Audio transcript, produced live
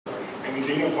and the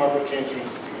Dana-Farber Cancer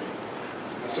Institute,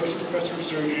 Associate Professor of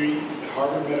Surgery at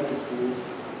Harvard Medical School,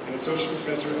 and Associate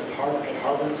Professor at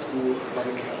Harvard School of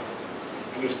Public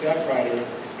Health, and a staff writer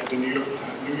at the New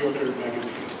Yorker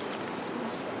magazine.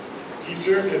 He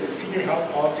served as a senior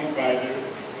health policy advisor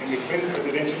in the Clinton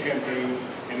presidential campaign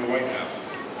in the White House.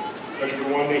 Dr.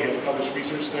 Gawande has published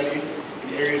research studies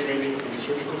in areas ranging from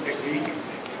surgical technique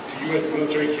to U.S.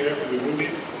 military care for the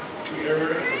wounded to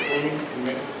error and performance in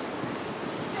medicine.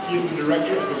 He is the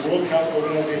director of the World Health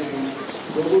Organization's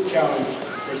Global Challenge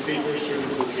for Safer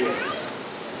Surgical Care.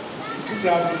 In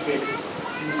 2006,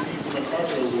 he received the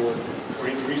MacArthur Award for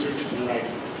his research and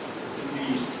writing.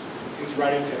 Indeed, his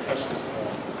writings have touched us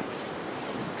all.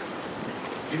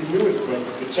 His newest book,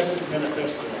 The Checklist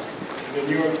Manifesto, is a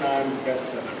New York Times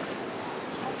bestseller.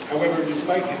 However,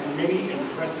 despite his many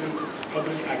impressive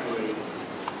public accolades,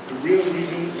 the real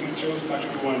reason we chose Dr.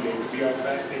 Gawande to be our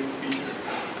class day speaker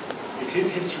is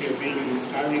his history of being an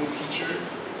inspiring teacher,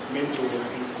 mentor,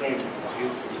 and friend for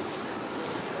his students.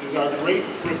 It is our great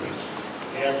privilege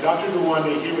to have Dr.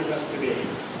 Gawande here with us today,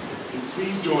 and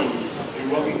please join me in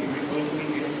welcoming him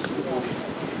to the podium.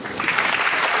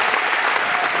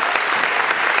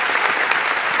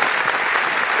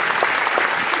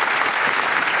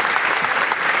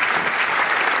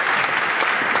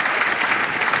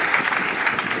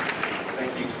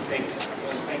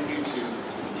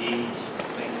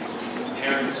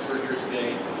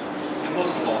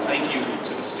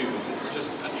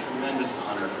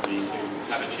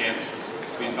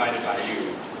 Invited by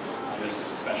you on this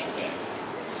special day.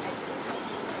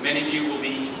 Many of you will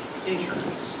be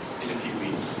interns in a few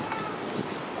weeks.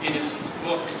 In his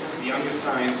book, The Youngest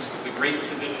Science, the great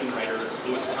physician writer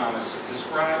Lewis Thomas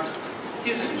described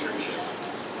his internship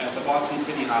at the Boston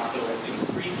City Hospital in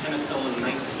pre-penicillin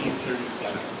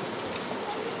 1937.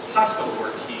 Hospital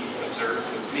work, he observed,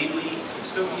 was mainly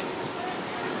custodian.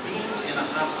 Being in a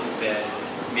hospital bed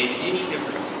made any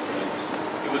difference, he said.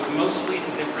 It was mostly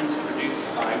the difference produced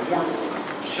by warmth,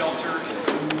 shelter, and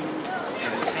food,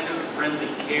 and attendant-friendly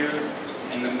care,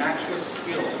 and the matchless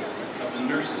skills of the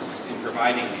nurses in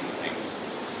providing these things.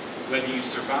 Whether you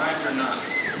survived or not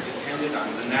depended on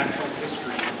the natural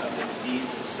history of the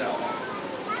disease itself.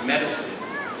 Medicine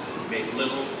made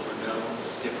little or no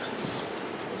difference.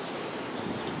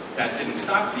 That didn't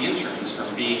stop the interns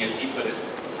from being, as he put it,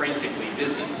 frantically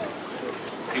busy.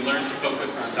 They learned to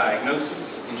focus on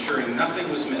diagnosis, ensuring nothing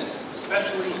was missed,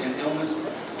 especially in illness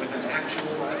with an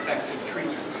actual effective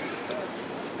treatment.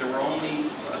 There were only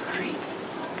three.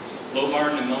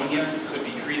 Lobar pneumonia could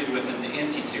be treated with an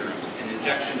antiserum, an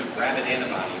injection of rabid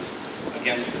antibodies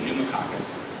against the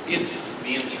pneumococcus, if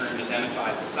the intern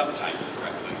identified the subtype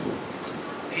correctly.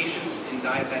 Patients in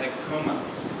diabetic coma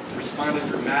responded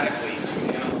dramatically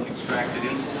to animal-extracted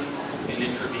insulin and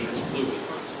intravenous fluid.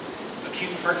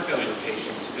 Acute heart failure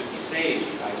patients could be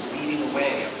saved by bleeding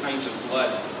away a pint of blood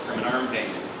from an arm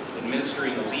vein,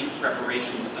 administering a leaf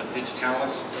preparation of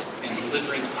digitalis, and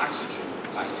delivering oxygen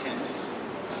by tent.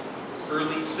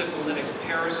 Early syphilitic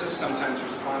paresis sometimes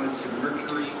responded to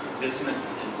mercury, bismuth,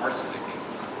 and arsenic.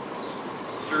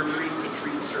 Surgery could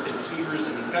treat certain tumors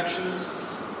and infections,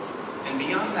 and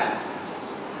beyond that,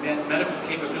 medical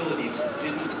capabilities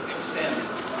didn't extend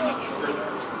much further.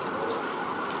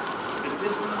 The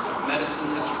distance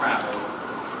medicine has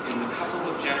traveled in the couple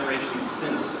of generations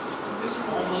since is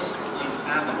almost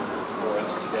unfathomable for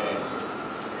us today.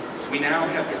 We now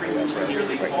have treatment for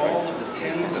nearly all of the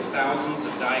tens of thousands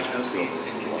of diagnoses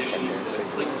and conditions that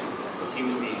afflict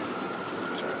human beings.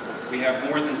 We have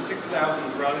more than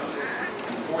 6,000 drugs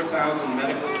and 4,000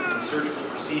 medical and surgical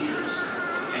procedures,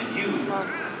 and you,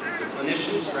 the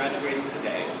clinicians graduating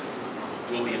today,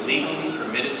 will be legally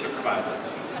permitted to provide them.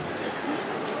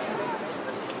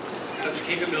 Such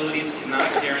capabilities cannot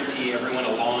guarantee everyone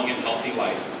a long and healthy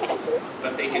life,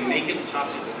 but they can make it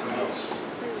possible for most.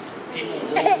 People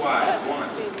worldwide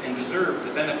want and deserve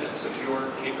the benefits of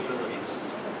your capabilities.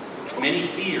 Many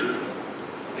fear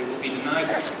they will be denied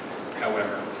them,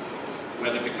 however,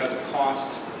 whether because of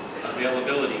cost,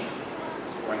 availability,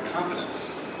 or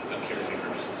incompetence of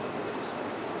caregivers.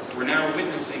 We're now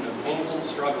witnessing a global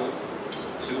struggle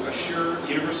to assure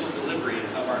universal delivery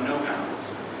of our know-how.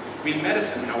 We in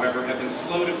medicine, however, have been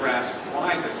slow to grasp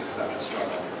why this is such a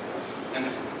struggle,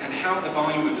 and how the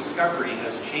volume of discovery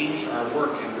has changed our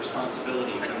work and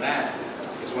responsibilities, and that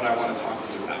is what I want to talk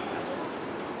to you about.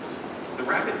 The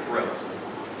rapid growth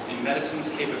in medicine's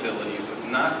capabilities is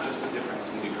not just a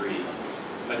difference in degree,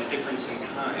 but a difference in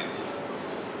time.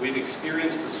 We've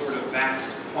experienced the sort of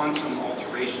vast quantum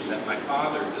alteration that my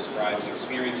father describes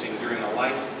experiencing during a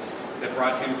life that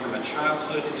brought him from a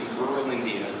childhood in rural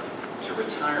India to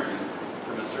retirement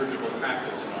from a surgical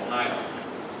practice in Ohio.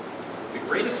 The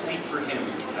greatest leap for him,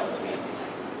 he tells me,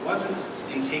 wasn't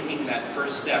in taking that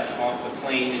first step off the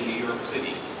plane in New York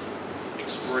City,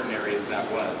 extraordinary as that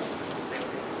was.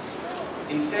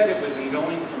 Instead, it was in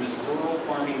going from his rural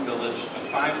farming village of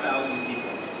 5,000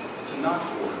 people to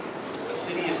Nagpur, a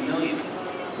city of millions,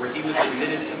 where he was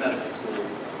admitted to medical school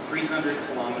 300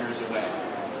 kilometers away.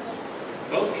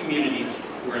 Both communities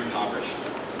were impoverished,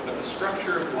 but the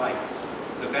structure of life,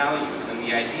 the values, and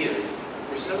the ideas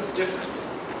were so different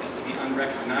as to be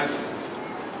unrecognizable.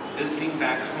 Visiting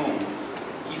back home,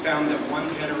 he found that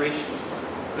one generation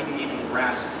couldn't even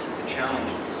grasp the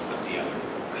challenges of the other.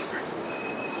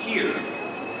 Here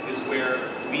is where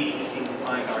we seem to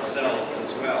find ourselves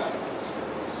as well.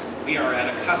 We are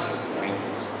at a cusp point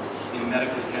in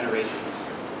medical generations.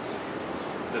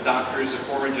 The doctors of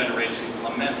former generations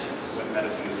lament what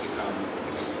medicine has become.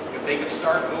 If they could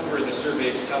start over, the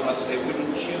surveys tell us they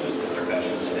wouldn't choose the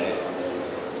profession today.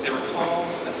 They recall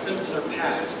a simpler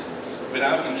past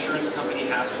without insurance company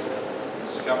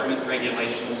hassles, government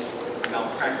regulations,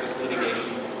 malpractice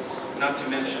litigation, not to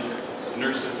mention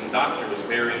nurses and doctors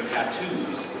bearing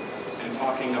tattoos and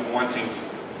talking of wanting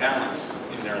balance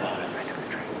in their lives.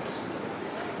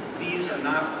 These are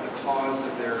not the cause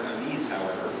of their unease,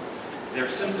 however. They're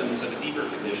symptoms of a deeper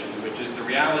condition, which is the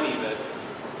reality that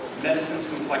medicine's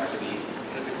complexity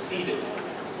has exceeded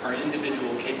our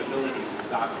individual capabilities as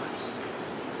doctors.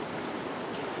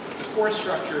 The core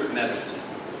structure of medicine,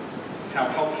 how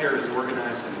healthcare is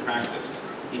organized and practiced,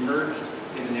 emerged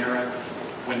in an era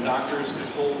when doctors could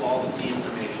hold all of the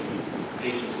information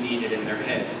patients needed in their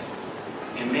heads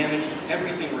and managed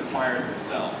everything required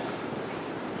themselves.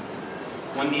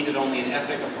 One needed only an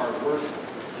ethic of hard work,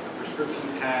 a prescription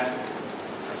pad,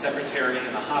 a secretary in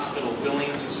the hospital willing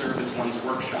to serve as one's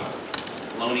workshop,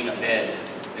 loaning a bed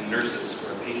and nurses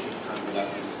for a patient's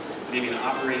convalescence, maybe an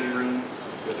operating room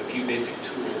with a few basic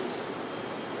tools.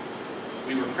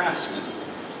 We were craftsmen.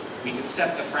 We could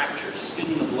set the fractures,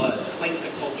 spin the blood, plate the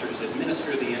cultures,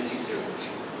 administer the anti-serum.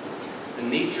 The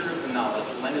nature of the knowledge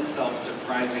lent itself to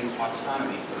prizing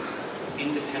autonomy,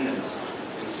 independence,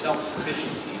 and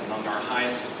self-sufficiency among our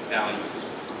highest values,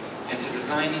 and to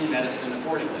designing medicine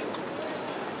accordingly.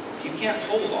 You can't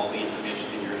hold all the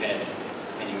information in your head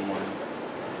anymore,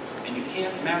 and you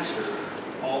can't master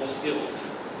all the skills.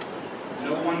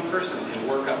 No one person can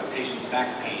work up a patient's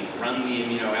back pain, run the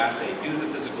immunoassay, do the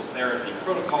physical therapy,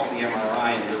 protocol the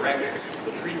MRI, and direct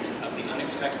the treatment of the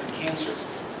unexpected cancer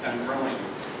found growing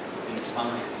in the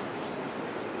spine.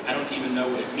 I don't even know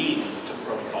what it means to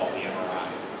protocol the MRI.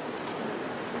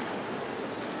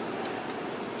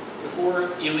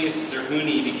 Before Elias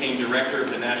Zerhouni became director of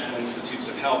the National Institutes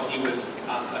of Health, he was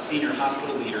a senior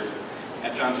hospital leader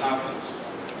at Johns Hopkins.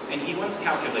 And he once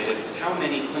calculated how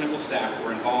many clinical staff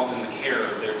were involved in the care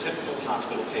of their typical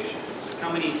hospital patient,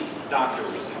 how many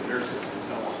doctors and nurses and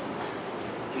so on.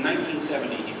 In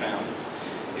 1970, he found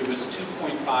it was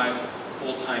 2.5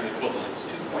 full-time equivalents,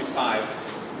 2.5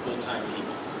 full-time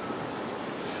people.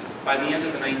 By the end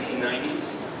of the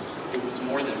 1990s, it was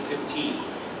more than 15.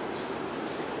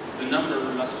 The number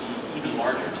must be even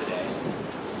larger today.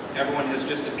 Everyone has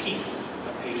just a piece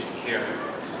of patient care.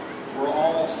 We're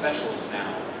all specialists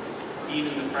now,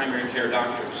 even the primary care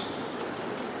doctors.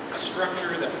 A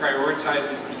structure that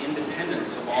prioritizes the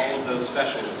independence of all of those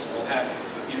specialists will have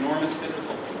enormous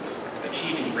difficulty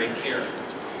achieving great care.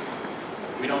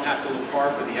 We don't have to look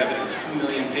far for the evidence. 2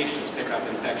 million patients pick up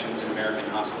infections in American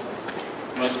hospitals,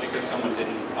 most because someone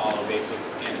didn't follow basic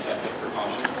antiseptic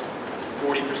precautions.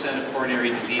 40% of coronary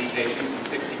disease patients and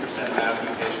 60% of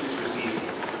asthma patients receive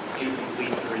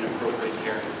incomplete or inappropriate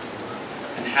care.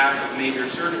 And half of major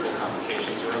surgical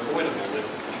complications are avoidable with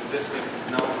existing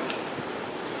knowledge.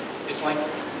 It's like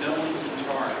no one's in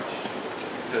charge,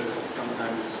 because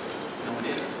sometimes no one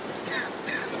is.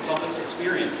 The public's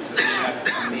experience is that we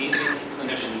have amazing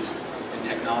clinicians and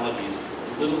technologies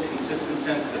with little consistent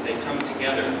sense that they come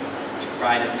together to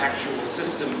provide an actual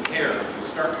system of care from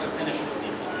start to finish for people.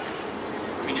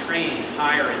 We train,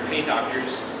 hire, and pay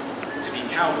doctors to be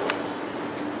cowboys,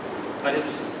 but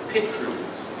it's pit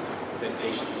crews that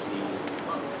patients need.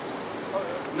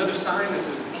 Another sign this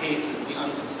is the case is the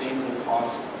unsustainable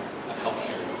cost of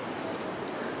healthcare.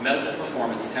 Medical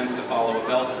performance tends to follow a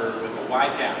bell curve with a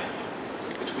wide gap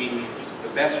between the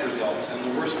best results and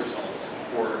the worst results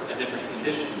for a different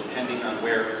condition, depending on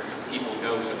where people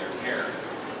go for their care.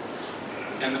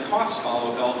 And the costs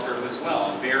follow a bell curve as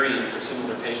well, varying for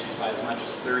similar patients by as much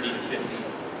as 30 to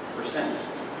 50%.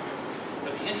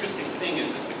 But the interesting thing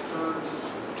is that the curves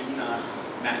do not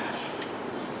match.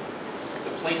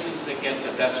 The places that get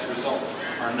the best results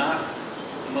are not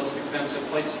the most expensive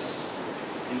places.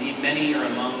 Indeed, many are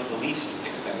among the least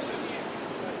expensive.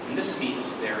 And this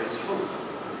means there is hope.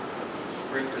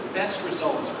 For if the best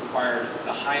results required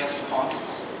the highest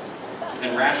costs,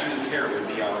 then rationing care would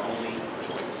be our only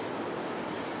choice.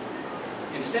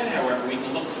 Instead, however, we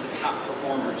can look to the top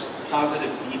performers, the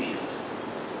positive deviants,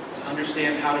 to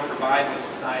understand how to provide what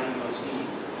society most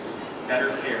needs,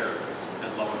 better care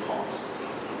at lower cost.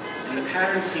 And the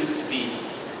pattern seems to be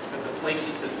that the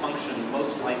places that function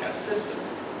most like a system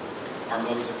are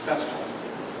most successful.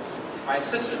 By a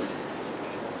system,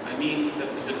 I mean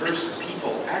that the diverse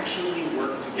people actually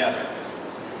work together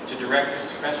to direct the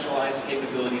specialized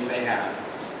capabilities they have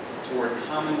toward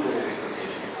common goals for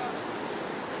patients.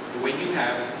 The way you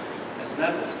have as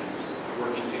medical students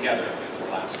working together for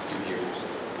the last few years.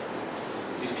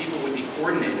 These people would be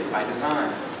coordinated by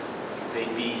design.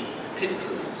 They'd be pit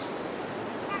crews.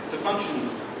 To function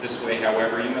this way,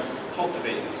 however, you must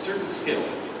cultivate certain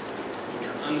skills which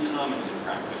are uncommon in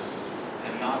practice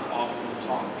and not often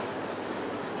taught.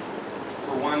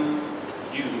 For one,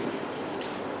 you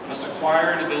must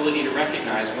acquire an ability to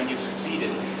recognize when you've succeeded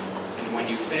and when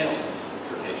you've failed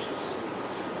for patients.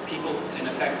 People in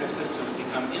effective systems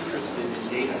become interested in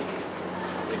data.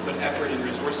 They put effort and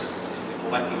resources into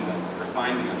collecting them,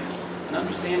 refining them, and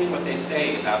understanding what they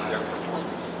say about their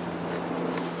performance.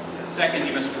 Second,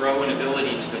 you must grow an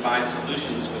ability to devise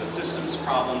solutions for the systems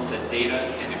problems that data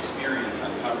and experience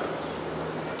uncover.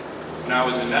 When I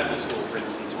was in medical school, for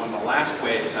instance, one of the last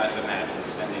ways I'd have imagined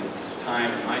spending time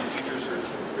in my future surgical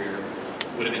career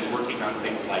would have been working on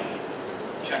things like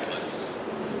checklists,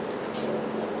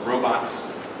 robots,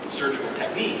 and surgical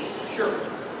techniques, sure.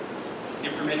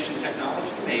 Information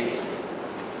technology, maybe,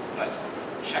 but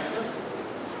checklists?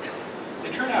 They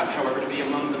turn out, however, to be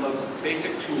among the most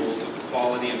basic tools of the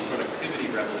quality and productivity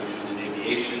revolution in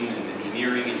aviation and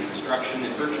engineering and construction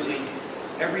and virtually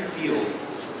every field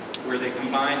where they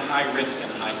combine high risk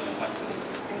and high complexity.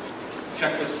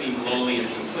 Checklists seem lowly and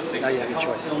simplistic, but they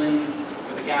help fill in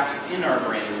the gaps in our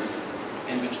brains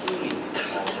and between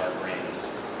all of our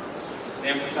brains. They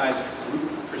emphasize group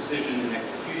precision and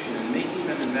execution, and making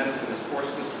them in medicine has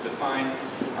forced us to define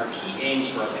our key aims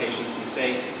for our patients and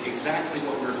say exactly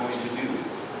what we're going to do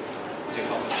to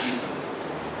help achieve them.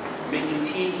 Making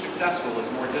teams successful is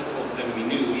more difficult than we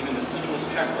knew. Even the simplest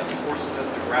checklist forces us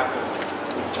to grapple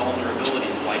with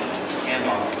vulnerabilities like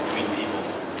handoffs between people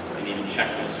and even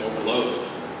checklist overload.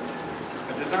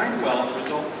 But designed well, the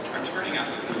results are turning out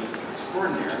to be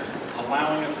extraordinary,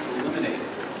 allowing us to eliminate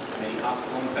many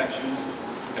hospital infections,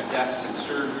 deaths in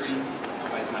surgery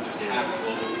by as much as half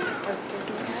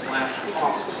globally, and slash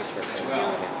costs as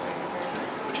well.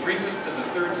 Which brings us to the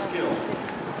third skill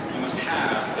you must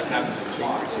have but haven't been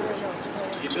taught: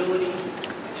 the ability to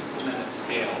implement at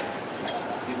scale,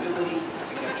 the ability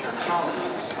to get your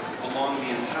colleagues along the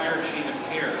entire chain of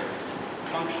care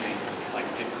functioning like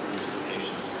pit crews for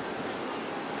patients.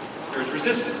 There is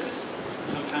resistance,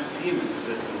 sometimes vehement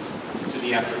resistance, to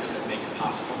the efforts that make it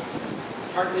possible.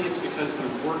 Partly it's because the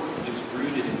work is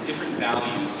rooted in different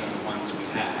values than the ones we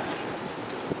have.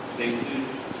 They include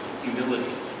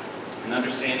humility and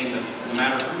understanding that no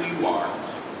matter who you are,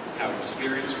 how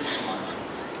experienced or smart,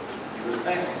 you will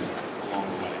fail along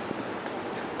the way.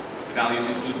 The values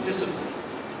include discipline,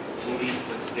 belief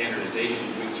that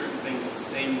standardization, doing certain things the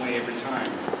same way every time,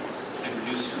 can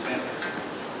reduce your failure.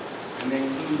 And they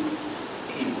include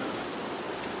teamwork,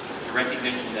 the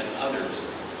recognition that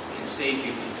others can save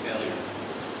you from failure,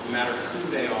 no matter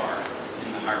who they are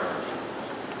in the hierarchy.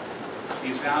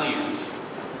 These values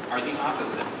are the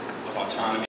opposite of autonomy